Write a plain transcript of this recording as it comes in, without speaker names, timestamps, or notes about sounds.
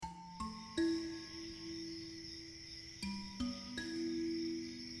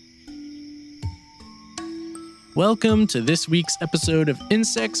Welcome to this week's episode of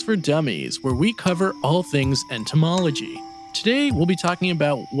Insects for Dummies, where we cover all things entomology. Today, we'll be talking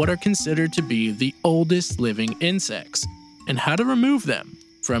about what are considered to be the oldest living insects, and how to remove them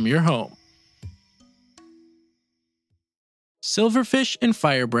from your home. Silverfish and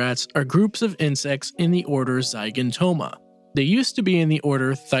firebrats are groups of insects in the order Zygentoma. They used to be in the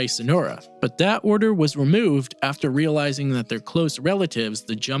order Thysanura, but that order was removed after realizing that their close relatives,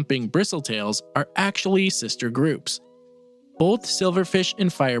 the jumping bristletails, are actually sister groups. Both silverfish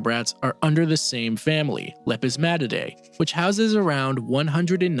and firebrats are under the same family, Lepismatidae, which houses around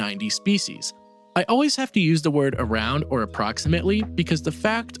 190 species. I always have to use the word around or approximately because the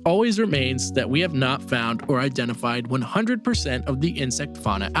fact always remains that we have not found or identified 100% of the insect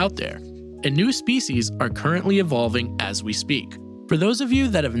fauna out there, and new species are currently evolving as we speak. For those of you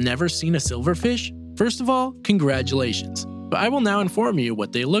that have never seen a silverfish, first of all, congratulations, but I will now inform you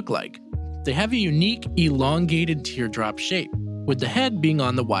what they look like. They have a unique, elongated teardrop shape, with the head being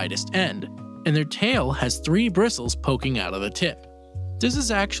on the widest end, and their tail has 3 bristles poking out of the tip. This is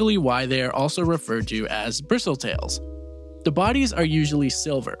actually why they are also referred to as bristletails. The bodies are usually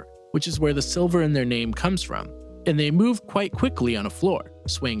silver, which is where the silver in their name comes from, and they move quite quickly on a floor,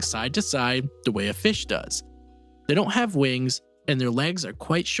 swaying side to side the way a fish does. They don't have wings, and their legs are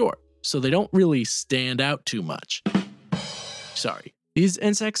quite short, so they don't really stand out too much. These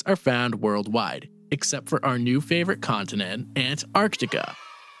insects are found worldwide, except for our new favorite continent, Antarctica.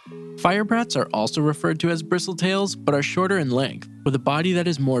 Firebrats are also referred to as bristletails, but are shorter in length, with a body that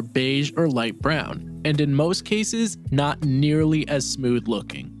is more beige or light brown, and in most cases, not nearly as smooth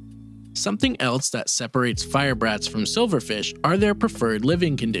looking. Something else that separates firebrats from silverfish are their preferred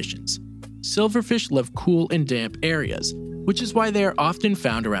living conditions. Silverfish love cool and damp areas, which is why they are often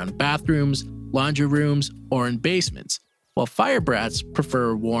found around bathrooms, laundry rooms, or in basements, while firebrats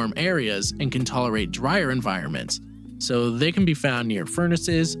prefer warm areas and can tolerate drier environments, so they can be found near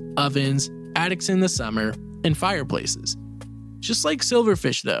furnaces, ovens, attics in the summer, and fireplaces. Just like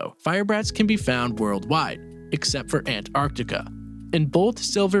silverfish though, firebrats can be found worldwide, except for Antarctica. And both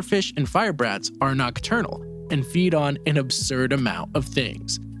silverfish and firebrats are nocturnal and feed on an absurd amount of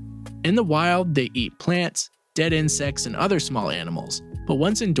things. In the wild, they eat plants, dead insects, and other small animals, but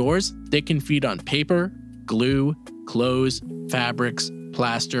once indoors, they can feed on paper, glue, clothes, fabrics,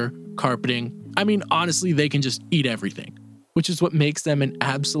 plaster, carpeting. Honestly, they can just eat everything, which is what makes them an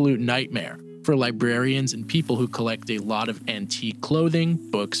absolute nightmare for librarians and people who collect a lot of antique clothing,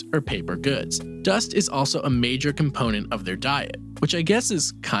 books, or paper goods. Dust is also a major component of their diet, which I guess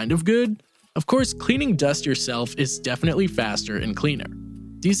is kind of good. Of course, cleaning dust yourself is definitely faster and cleaner.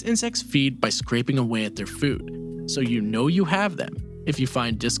 These insects feed by scraping away at their food, so you know you have them if you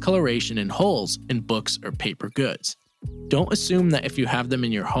find discoloration and holes in books or paper goods. Don't assume that if you have them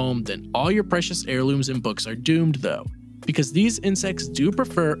in your home, then all your precious heirlooms and books are doomed though, because these insects do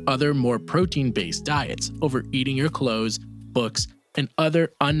prefer other more protein-based diets over eating your clothes, books, and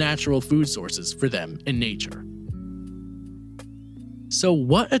other unnatural food sources for them in nature. So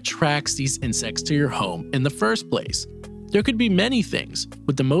what attracts these insects to your home in the first place? There could be many things,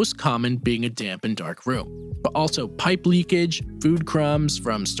 with the most common being a damp and dark room, but also pipe leakage, food crumbs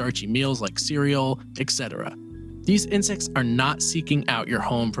from starchy meals like cereal, etc. These insects are not seeking out your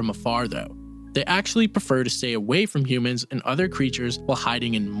home from afar though. They actually prefer to stay away from humans and other creatures while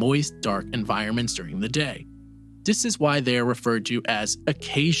hiding in moist, dark environments during the day. This is why they are referred to as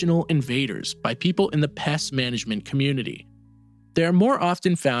occasional invaders by people in the pest management community. They are more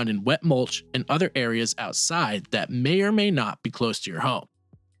often found in wet mulch and other areas outside that may or may not be close to your home.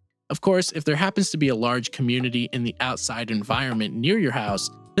 Of course, if there happens to be a large community in the outside environment near your house,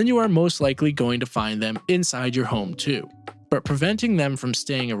 then you are most likely going to find them inside your home too. But preventing them from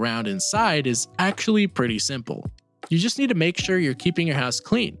staying around inside is actually pretty simple. You just need to make sure you're keeping your house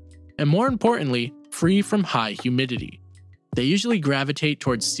clean, and more importantly, free from high humidity. They usually gravitate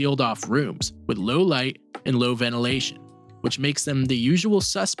towards sealed-off rooms with low light and low ventilation, which makes them the usual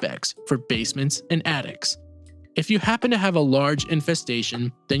suspects for basements and attics. If you happen to have a large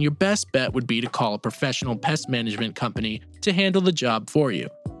infestation, then your best bet would be to call a professional pest management company to handle the job for you.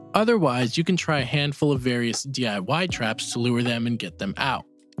 Otherwise, you can try a handful of various DIY traps to lure them and get them out,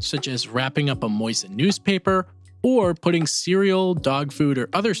 such as wrapping up a moistened newspaper or putting cereal, dog food, or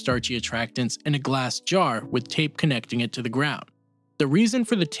other starchy attractants in a glass jar with tape connecting it to the ground. The reason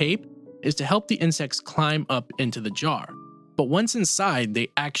for the tape is to help the insects climb up into the jar, but once inside, they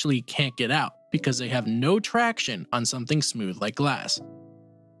actually can't get out because they have no traction on something smooth like glass.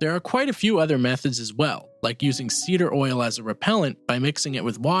 There are quite a few other methods as well, like using cedar oil as a repellent by mixing it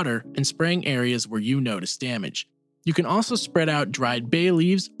with water and spraying areas where you notice damage. You can also spread out dried bay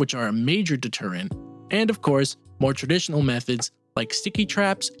leaves, which are a major deterrent, and of course, more traditional methods like sticky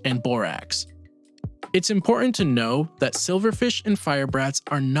traps and borax. It's important to know that silverfish and firebrats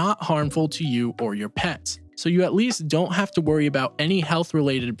are not harmful to you or your pets, so you at least don't have to worry about any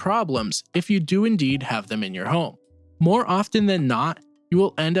health-related problems if you do indeed have them in your home. More often than not, you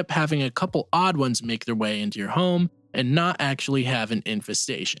will end up having a couple odd ones make their way into your home and not actually have an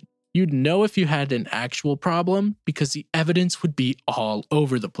infestation. You'd know if you had an actual problem because the evidence would be all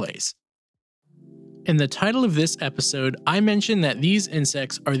over the place. In the title of this episode, I mentioned that these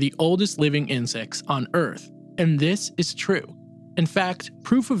insects are the oldest living insects on Earth, and this is true. In fact,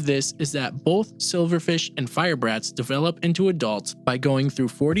 proof of this is that both silverfish and firebrats develop into adults by going through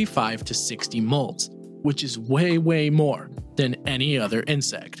 45 to 60 molts, which is way more than any other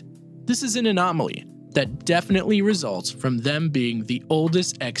insect. This is an anomaly that definitely results from them being the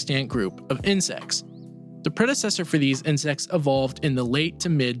oldest extant group of insects. The predecessor for these insects evolved in the late to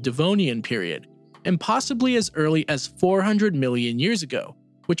mid-Devonian period, and possibly as early as 400 million years ago,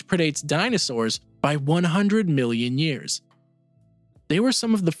 which predates dinosaurs by 100 million years. They were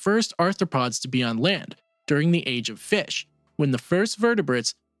some of the first arthropods to be on land during the age of fish, when the first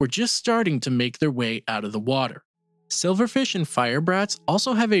vertebrates were just starting to make their way out of the water. Silverfish and firebrats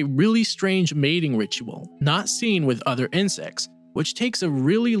also have a really strange mating ritual not seen with other insects, which takes a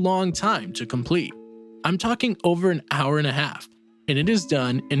really long time to complete. I'm talking over an hour and a half, and it is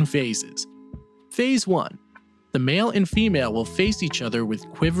done in phases. Phase 1. The male and female will face each other with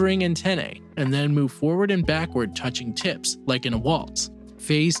quivering antennae and then move forward and backward touching tips like in a waltz.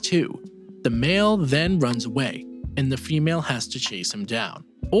 Phase 2. The male then runs away, and the female has to chase him down.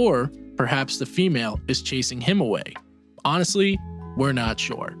 Or perhaps the female is chasing him away. Honestly, we're not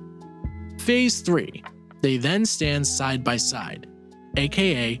sure. Phase 3. They then stand side by side,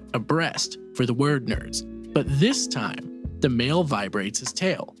 aka abreast for the word nerds, but this time, the male vibrates his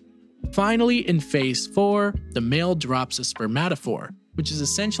tail. Finally, in Phase 4, the male drops a spermatophore, which is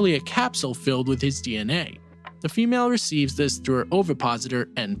essentially a capsule filled with his DNA. The female receives this through her ovipositor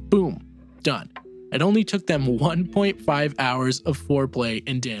and boom, done. It only took them 1.5 hours of foreplay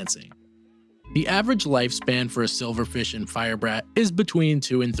and dancing. The average lifespan for a silverfish and firebrat is between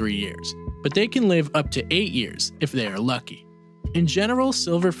 2 and 3 years, but they can live up to 8 years if they are lucky. In general,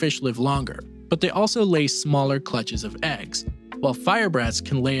 silverfish live longer, but they also lay smaller clutches of eggs, while firebrats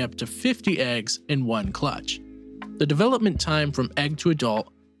can lay up to 50 eggs in one clutch. The development time from egg to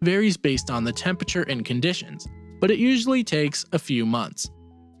adult varies based on the temperature and conditions, but it usually takes a few months.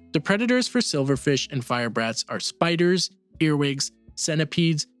 The predators for silverfish and firebrats are spiders, earwigs,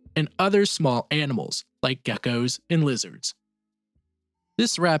 centipedes, and other small animals like geckos and lizards.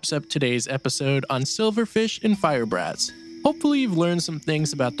 This wraps up today's episode on silverfish and firebrats. Hopefully you've learned some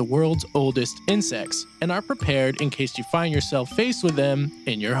things about the world's oldest insects and are prepared in case you find yourself faced with them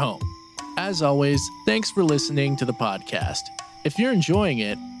in your home. As always, thanks for listening to the podcast. If you're enjoying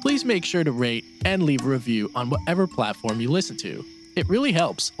it, please make sure to rate and leave a review on whatever platform you listen to. It really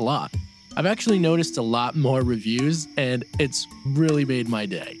helps a lot. I've actually noticed a lot more reviews, and it's really made my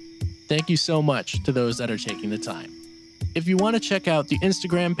day. Thank you so much to those that are taking the time. If you want to check out the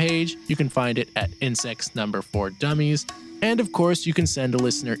Instagram page, you can find it at insects4dummies. And of course, you can send a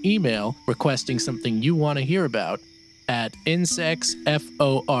listener email requesting something you want to hear about at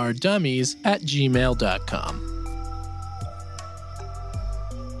insectsfordummies@gmail.com.